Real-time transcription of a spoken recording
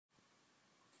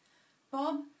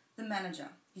Bob, the manager,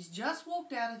 he's just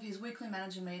walked out of his weekly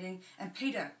manager meeting and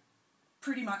Peter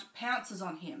pretty much pounces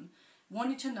on him,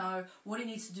 wanting to know what he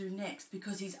needs to do next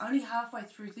because he's only halfway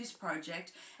through this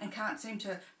project and can't seem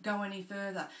to go any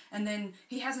further. And then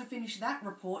he hasn't finished that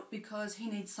report because he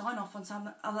needs sign-off on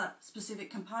some other specific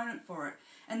component for it.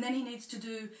 And then he needs to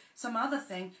do some other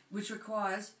thing which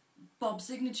requires Bob's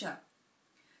signature.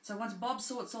 So once Bob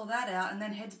sorts all that out and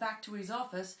then heads back to his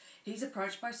office, he's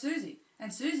approached by Susie.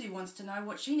 And Susie wants to know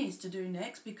what she needs to do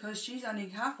next because she's only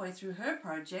halfway through her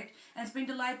project and it's been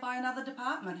delayed by another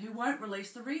department who won't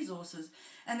release the resources.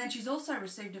 And then she's also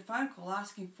received a phone call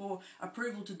asking for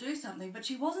approval to do something, but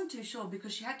she wasn't too sure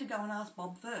because she had to go and ask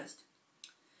Bob first.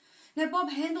 Now Bob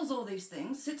handles all these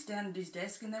things, sits down at his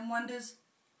desk and then wonders,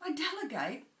 I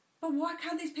delegate, but why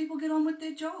can't these people get on with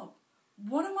their job?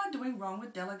 What am I doing wrong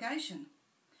with delegation?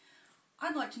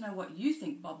 I'd like to know what you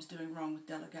think Bob's doing wrong with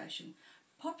delegation.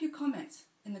 Pop your comments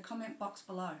in the comment box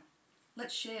below.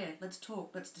 Let's share, let's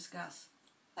talk, let's discuss.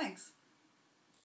 Thanks.